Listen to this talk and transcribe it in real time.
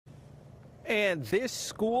And this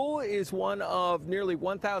school is one of nearly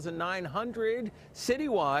 1,900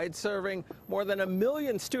 citywide, serving more than 1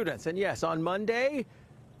 million students. And yes, on Monday,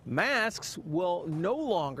 masks will no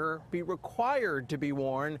longer be required to be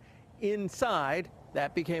worn inside.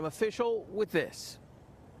 That became official with this.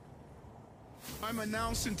 I'm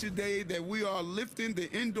announcing today that we are lifting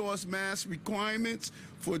the indoors mask requirements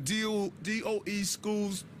for DOE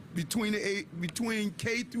schools between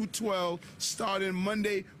K through 12 starting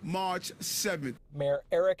Monday, March 7th. Mayor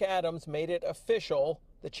Eric Adams made it official.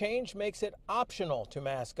 The change makes it optional to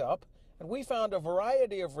mask up, and we found a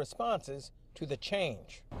variety of responses to the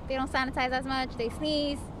change. They don't sanitize as much, they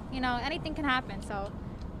sneeze, anything can happen, so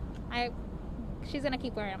she's gonna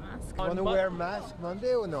keep wearing a mask. Want to wear a mask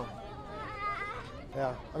Monday or no?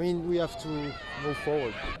 Yeah, I mean, we have to move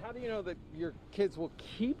forward. How do you know that your kids will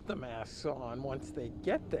keep the masks on once they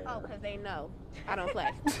get there? Oh, because they know I don't play.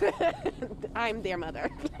 I'm their mother.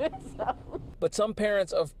 So. But some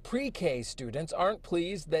parents of pre-K students aren't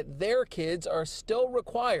pleased that their kids are still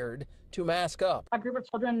required to mask up. A group of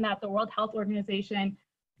children that the World Health Organization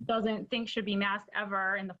doesn't think should be masked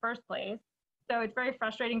ever in the first place. So it's very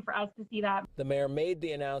frustrating for us to see that. The mayor made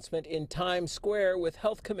the announcement in Times Square with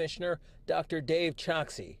Health Commissioner Dr. Dave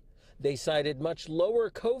Choksi. They cited much lower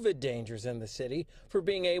COVID dangers in the city for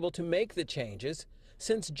being able to make the changes.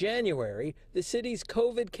 Since January, the city's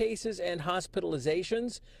COVID cases and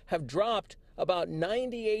hospitalizations have dropped about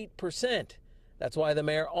 98%. That's why the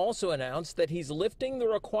mayor also announced that he's lifting the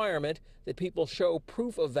requirement that people show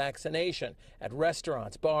proof of vaccination at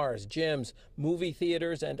restaurants, bars, gyms, movie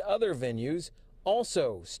theaters, and other venues,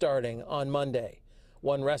 also starting on Monday.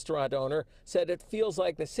 One restaurant owner said it feels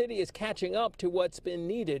like the city is catching up to what's been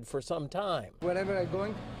needed for some time. Wherever I'm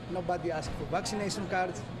going, nobody asks for vaccination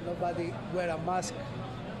cards, nobody wear a mask.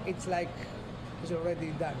 It's like it's already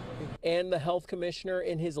done. And the health commissioner,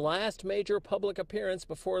 in his last major public appearance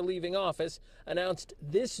before leaving office, announced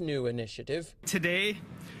this new initiative. Today,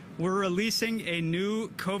 we're releasing a new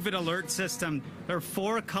COVID alert system. There are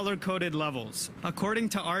 4 color-coded levels. According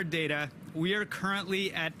to our data, we are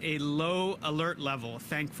currently at a low alert level,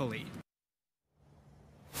 thankfully.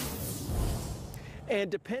 And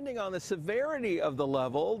depending on the severity of the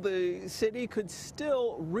level, the city could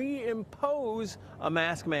still reimpose a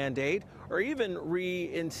mask mandate or even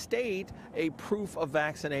reinstate a proof of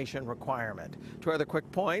vaccination requirement. 2 other quick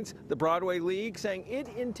points. The Broadway League saying it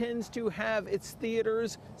intends to have its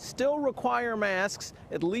theaters still require masks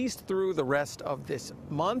at least through the rest of this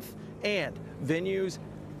month, and venues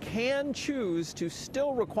can choose to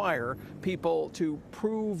still require people to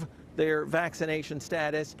prove their vaccination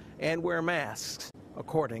status and wear masks,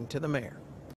 according to the mayor.